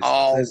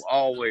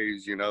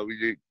 Always,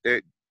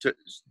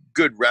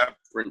 good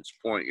reference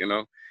point,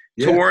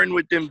 Touring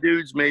with them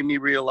dudes made me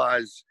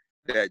realize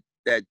that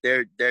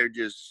they're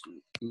just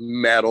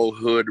metal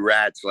hood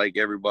rats like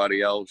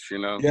everybody else,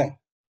 Yeah.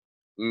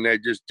 And they're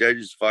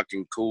just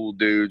fucking cool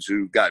dudes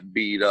who got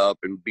beat up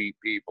and beat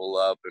people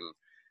up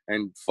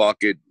and fuck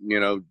it,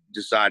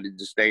 decided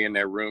to stay in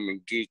their room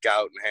and geek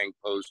out and hang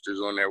posters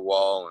on their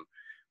wall and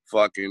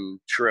fucking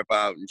trip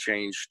out and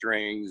change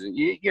strings, and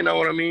you know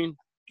what I mean?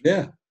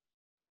 Yeah.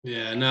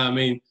 Yeah, no, I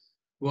mean,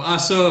 well, I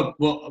saw,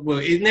 well,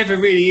 it never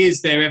really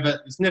is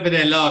it's never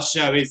their last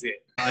show, is it?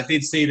 I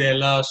did see their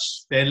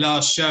last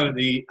show at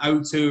the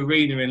O2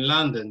 Arena in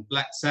London,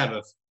 Black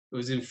Sabbath. It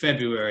was in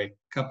February,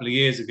 a couple of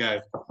years ago.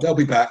 They'll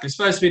be back. It's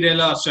supposed to be their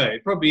last show.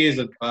 It probably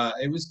isn't, but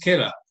it was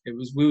killer.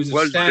 Was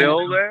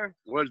Bill there?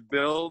 Was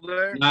Bill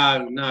there?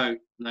 No,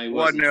 he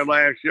wasn't their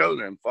last show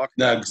then. Fuck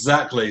no, that.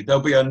 Exactly.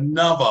 There'll be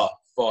another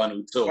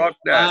final tour. Fuck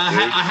that,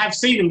 I have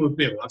seen them with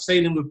Bill. I've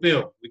seen them with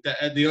Bill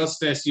at the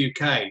Ozfest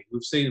UK.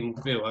 We've seen them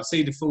with Bill. I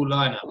see the full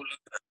lineup,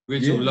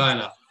 original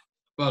lineup.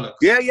 Bollocks.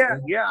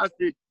 Yeah.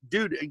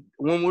 Dude,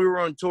 when we were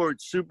on tour at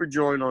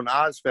Superjoint on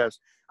Ozfest,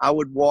 I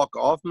would walk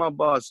off my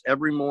bus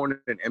every morning,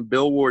 and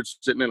Bill Ward's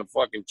sitting in a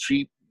fucking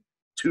cheap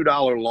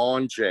 $2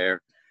 lawn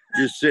chair,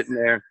 just sitting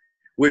there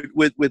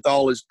with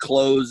all his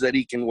clothes that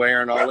he can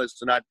wear and all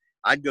this. And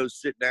I'd go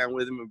sit down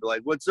with him and be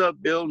like, "What's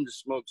up, Bill?" And just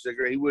smoke a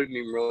cigarette. He wouldn't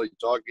even really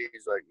talk.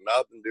 He's like,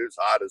 "Nothing, dude. It's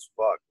hot as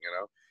fuck,"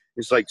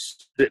 It's like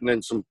sitting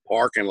in some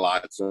parking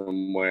lot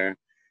somewhere.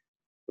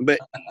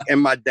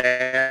 And my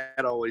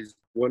dad always,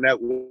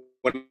 whenever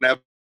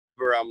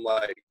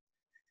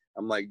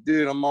I'm like,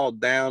 dude, I'm all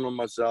down on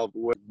myself.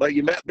 But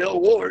you met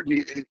Bill Ward,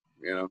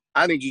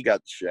 I think he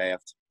got the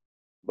shaft.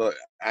 But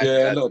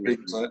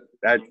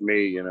that's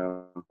me,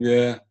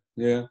 Yeah.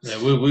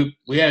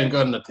 We haven't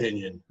got an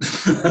opinion.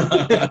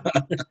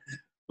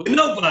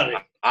 Nobody.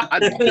 I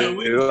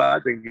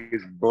think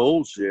it's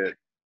bullshit.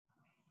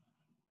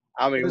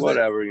 I mean,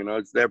 whatever,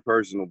 it's their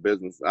personal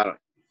business.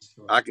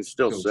 I can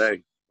still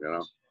say,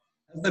 Has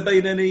there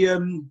been any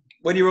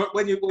when you're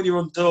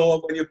on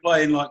tour, when you're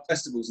playing like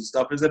festivals and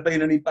stuff? Has there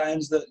been any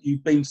bands that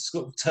you've been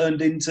sort of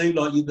turned into,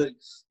 like that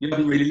you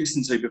haven't really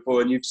listened to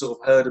before, and you've sort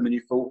of heard them and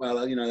you thought, well,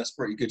 that's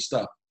pretty good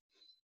stuff?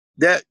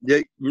 That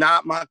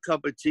not my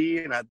cup of tea,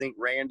 and I think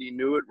Randy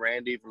knew it.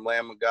 Randy from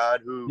Lamb of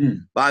God, who,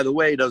 by the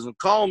way, doesn't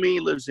call me,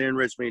 lives here in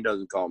Richmond. He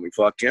doesn't call me.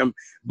 Fuck him.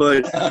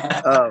 But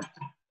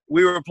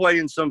we were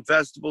playing some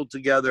festival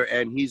together,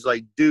 and he's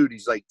like, dude,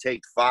 he's like,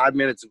 take 5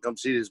 minutes and come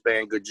see this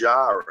band,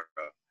 Gajara.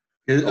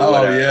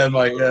 Oh, yeah,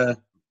 mate, yeah.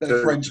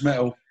 French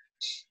metal.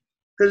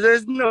 Because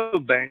there's no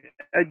band.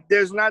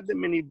 There's not that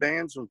many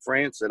bands from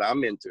France that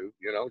I'm into,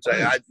 you know. So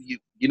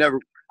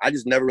I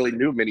just never really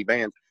knew many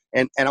bands.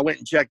 And I went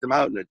and checked them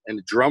out, and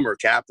the drummer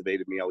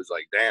captivated me. I was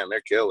like, damn,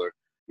 they're killer.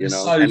 You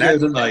know, so good,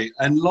 aren't they?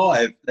 And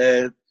live,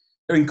 they're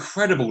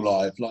incredible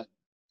live. Like,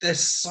 they're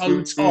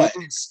so tight,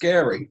 it's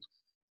scary.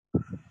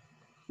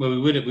 Well, we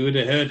would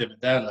have heard them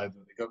at Download,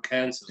 but it got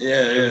cancelled.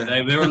 Yeah.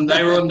 They were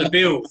on the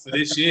bill for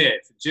this year,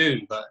 for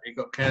June, but it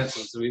got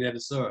cancelled, so we never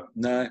saw them.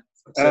 No.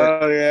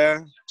 Oh, yeah.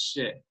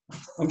 Shit.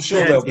 I'm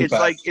sure they'll be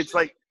back. It's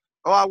like,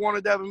 oh, I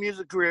wanted to have a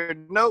music career.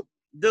 Nope.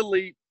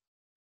 Delete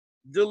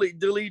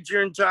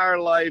your entire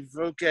life.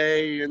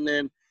 Okay. And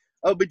then,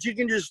 oh, but you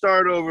can just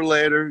start over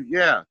later.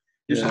 Yeah.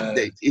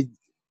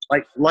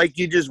 Like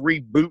you just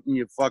rebooting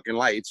your fucking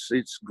life.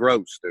 It's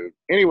gross, dude.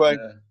 Anyway,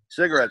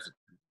 cigarettes,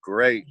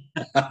 great.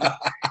 I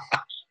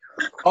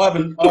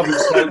haven't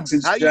smoked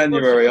since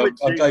January.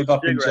 I gave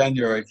up in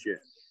January.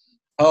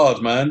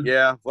 Hard, man.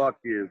 Yeah, fuck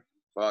you.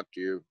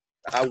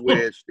 I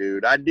wish,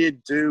 dude. I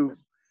did too.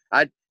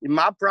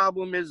 My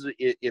problem is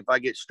if I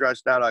get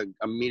stressed out, I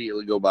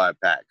immediately go buy a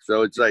pack.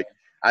 So it's like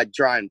I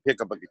try and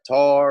pick up a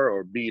guitar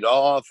or beat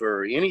off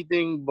or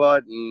anything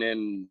but, and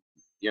then,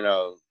 you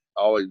know,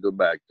 always go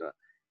back to it.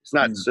 It's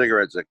not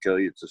cigarettes that kill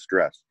you, it's the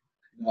stress.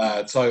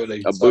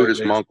 Totally.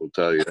 Buddhist monk will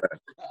tell you that.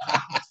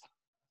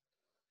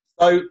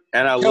 So,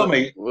 and I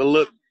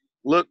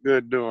look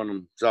good doing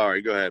them.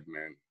 Sorry, go ahead,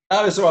 man.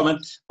 Oh, it's all right, man.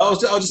 I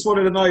just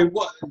wanted to know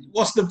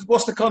what's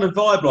the kind of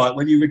vibe like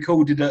when you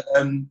recorded at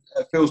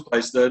Phil's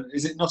place.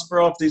 Is it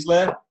Nosferatu's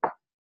lair?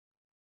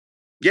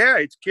 Yeah,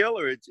 it's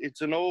killer.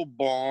 It's an old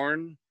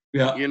barn.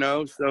 Yeah. You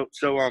know,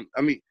 so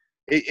I mean,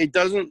 it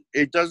doesn't.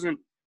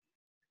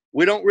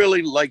 We don't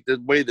really like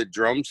the way the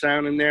drums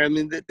sound in there. I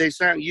mean, they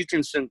sound. You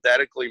can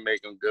synthetically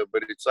make them good,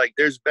 but it's like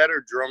there's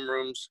better drum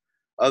rooms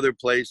other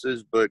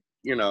places. But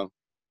you know,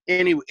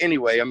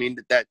 anyway, I mean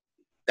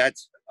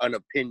that's an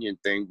opinion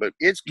thing, but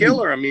it's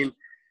killer. I mean,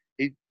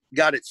 he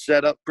got it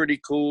set up pretty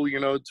cool. You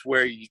know, it's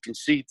where you can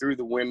see through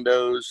the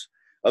windows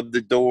of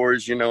the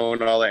doors, you know,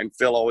 and all that. And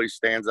Phil always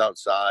stands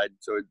outside,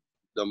 so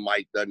the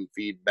mic doesn't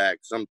feed back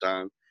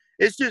sometimes.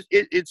 It's just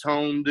it's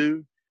home,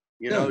 dude.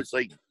 You know, it's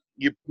like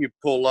you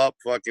pull up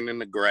fucking in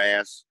the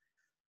grass.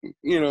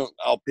 You know,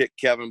 I'll pick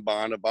Kevin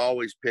Bond up. I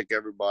always pick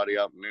everybody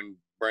up and then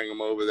bring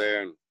them over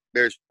there. And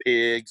there's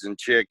pigs and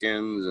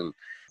chickens, and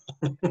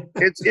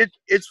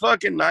it's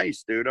fucking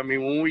nice, dude. I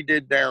mean, when we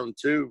did Down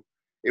 2,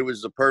 it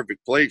was the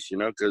perfect place, you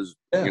know, because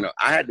you know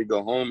I had to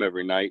go home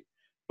every night,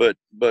 but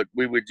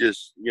we would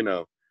just, you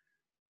know,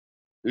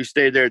 we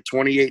stayed there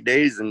 28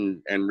 days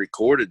and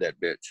recorded that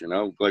bitch, you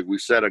know, like we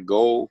set a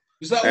goal.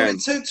 Is that what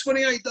it took?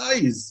 28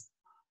 days?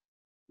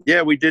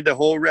 Yeah, we did the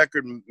whole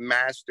record,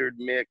 mastered,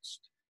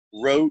 mixed,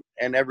 wrote,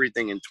 and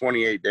everything in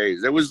 28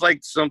 days. It was like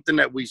something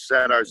that we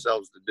set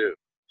ourselves to do.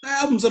 The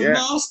album's a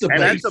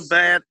masterpiece.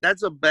 And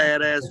that's a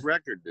badass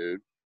record, dude.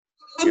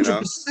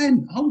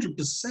 100%,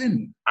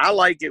 100%. I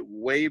like it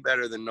way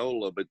better than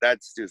Nola, but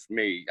that's just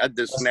me.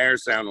 The snare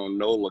sound on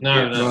Nola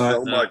gives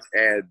so much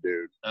head,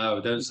 dude.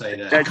 Oh, don't say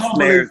that. That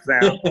snare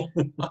sound.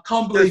 I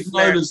can't believe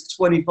Nola's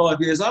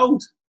 25 years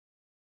old.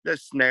 The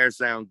snare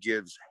sound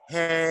gives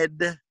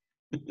head.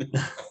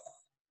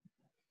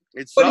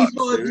 It's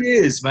 25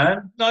 years,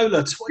 man.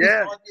 Nola,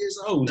 25 years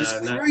old. It's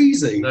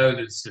crazy.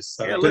 Nola's just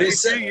so. Yeah, look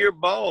at you. You're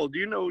bald.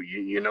 You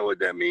know what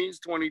that means?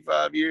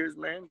 25 years,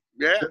 man.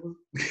 Yeah.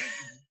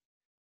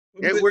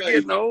 Yeah, we're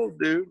getting old,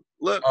 dude.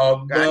 Look,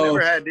 I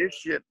never had this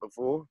shit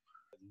before.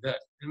 I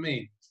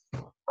mean,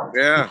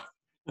 yeah.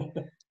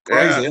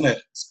 Crazy, isn't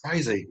it? It's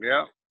crazy.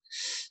 Yeah.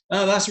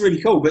 Oh, that's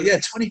really cool. But yeah,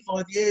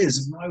 25 years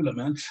of Nola,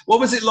 man. What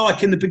was it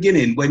like in the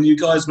beginning when you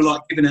guys were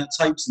like giving out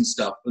tapes and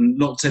stuff and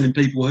not telling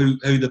people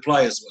who the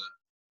players were?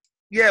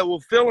 Yeah, well,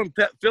 Phil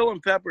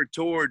and Pepper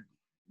toured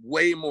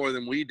way more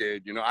than we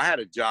did. You know, I had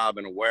a job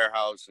in a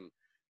warehouse and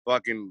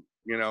fucking,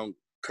 you know,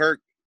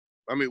 Kirk.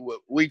 I mean,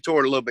 we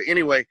toured a little bit.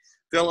 Anyway,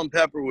 Phil and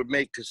Pepper would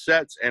make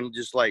cassettes and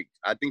just like,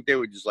 I think they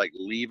would just like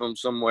leave them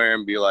somewhere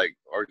and be like,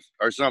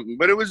 or something.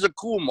 But it was a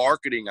cool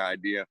marketing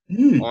idea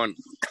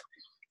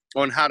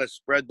on how to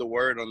spread the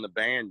word on the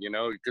band, you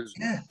know, because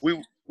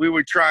we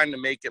were trying to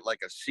make it like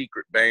a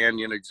secret band,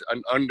 you know,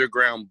 an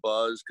underground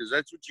buzz, because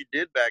that's what you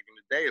did back in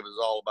the day. It was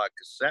all about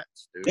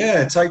cassettes, dude.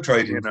 Yeah, tape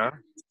trading. You know,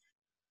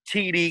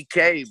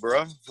 TDK,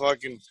 bro,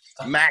 fucking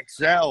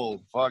Maxell,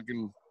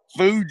 fucking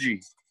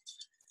Fuji.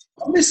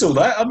 I miss all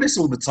that. I miss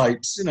all the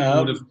tapes, you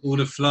know. All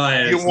the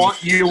flyers.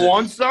 You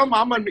want some?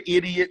 I'm an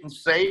idiot and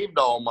saved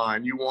all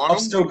mine. You want them?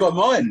 I've still got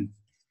mine.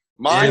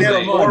 Mine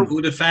have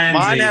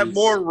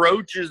more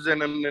roaches in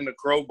them than a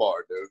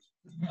crowbar,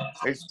 dude.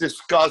 It's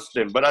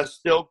disgusting, but I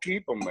still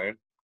keep them, man.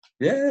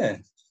 Yeah.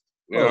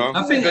 You know?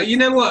 I think, you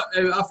know what?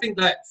 I think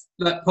like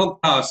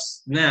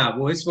podcasts now,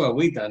 well, it's well,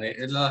 we've done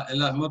it.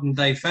 Like modern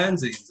day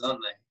fanzines, aren't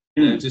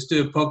they? You know, just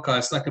do a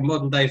podcast like a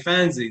modern day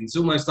fanzine. It's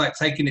almost like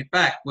taking it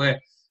back where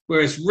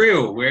it's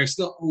real, where it's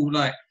not all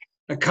like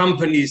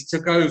companies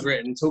took over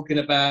it and talking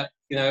about,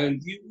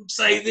 and you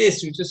say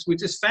this, we're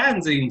just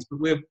fanzines, but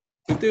we're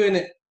doing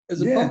it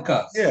as a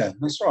podcast. Yeah,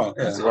 that's right.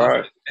 Yeah. That's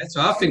right. That's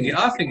what I think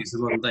it's a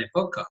modern day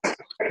podcast.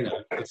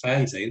 The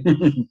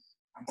fanzine.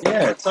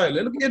 Yeah,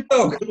 totally. Look at your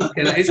dog.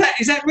 Is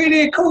that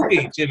really a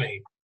corgi,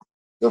 Jimmy?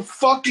 The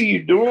fuck are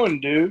you doing,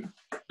 dude?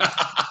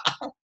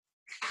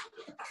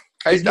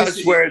 I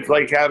swear it's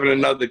like having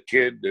another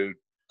kid, dude.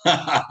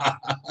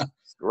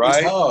 Right?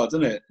 It's hard,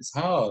 isn't it? It's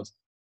hard.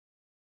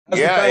 How's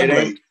Yeah, the it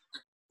family?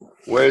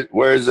 ain't.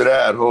 Where is it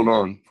at? Hold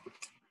on.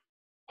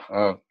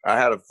 Oh, I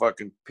had a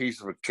fucking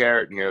piece of a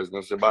carrot in here. I was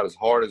gonna say about as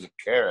hard as a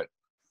carrot.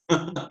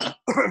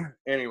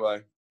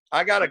 Anyway,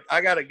 I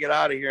gotta get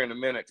out of here in a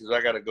minute because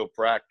I gotta go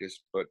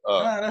practice. But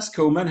that's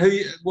cool, man.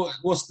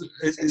 What's the?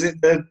 Is it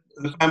the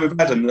family of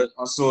Adam that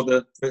I saw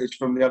the footage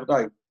from the other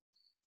day?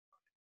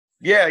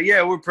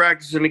 yeah, we're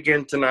practicing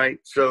again tonight.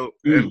 So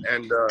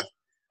and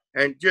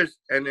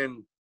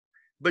then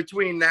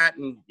between that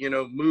and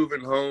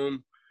moving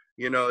home,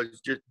 it's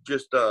just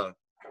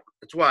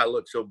that's why I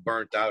look so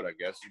burnt out. I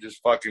guess you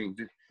just fucking.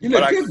 You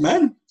look good,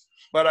 man.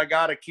 But I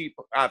gotta keep.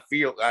 I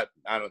feel. I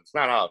don't. It's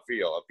not how I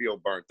feel. I feel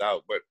burnt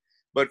out.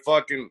 But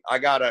fucking, I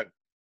gotta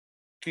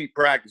keep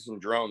practicing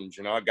drums.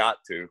 I got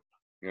to.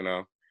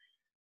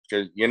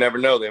 Because you never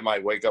know. They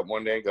might wake up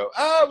one day and go,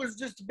 "Oh, it was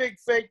just a big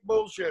fake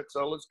bullshit."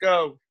 So let's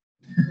go.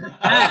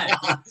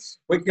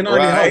 We can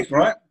only hope,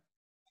 right?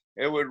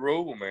 It would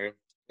rule, man.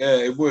 Yeah,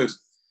 it would.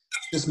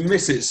 Just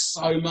miss it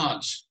so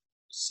much.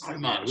 So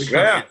much. We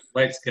can't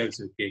wait to go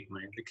to a gig,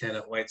 man. We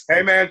cannot wait to go.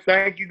 Hey, man,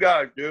 thank you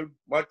guys, dude.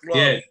 Much love.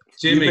 Yeah,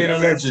 Jimmy, You've been a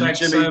legend, thanks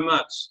Jimmy. so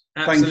much.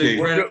 Absolute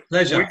Thank you.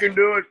 pleasure. We can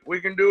do it.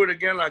 We can do it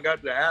again. I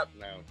got the app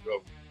now.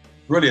 So.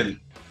 Brilliant.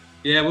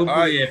 Yeah,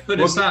 put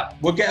us up.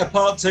 We'll get a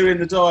part 2 in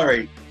the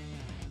diary.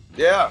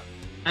 Yeah.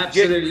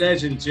 Absolute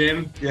legend,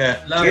 Jim.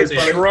 Yeah. Loved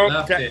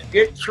it.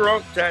 Get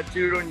Trump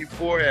tattooed on your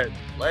forehead.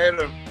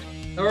 Later.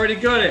 Already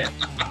got it.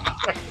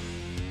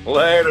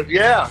 Later.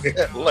 Yeah.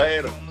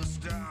 Later.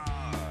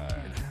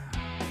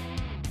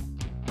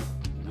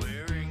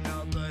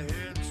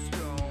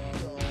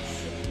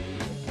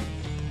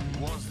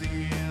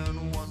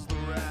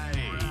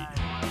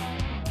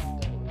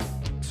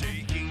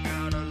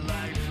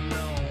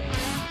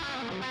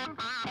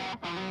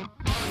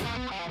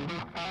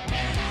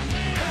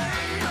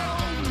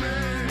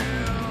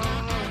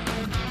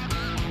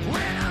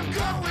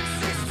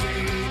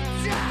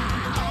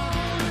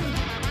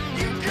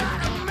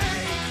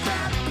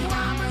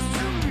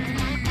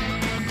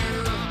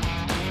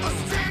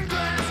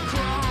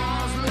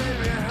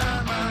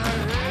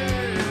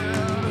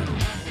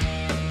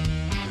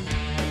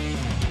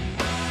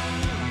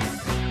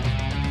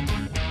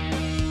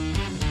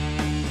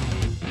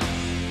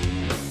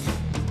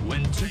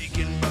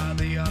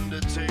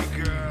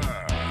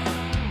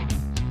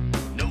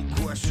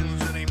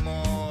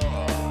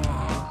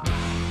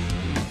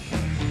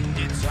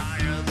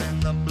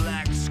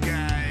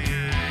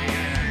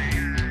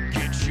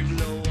 Get you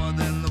lower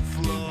than the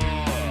floor.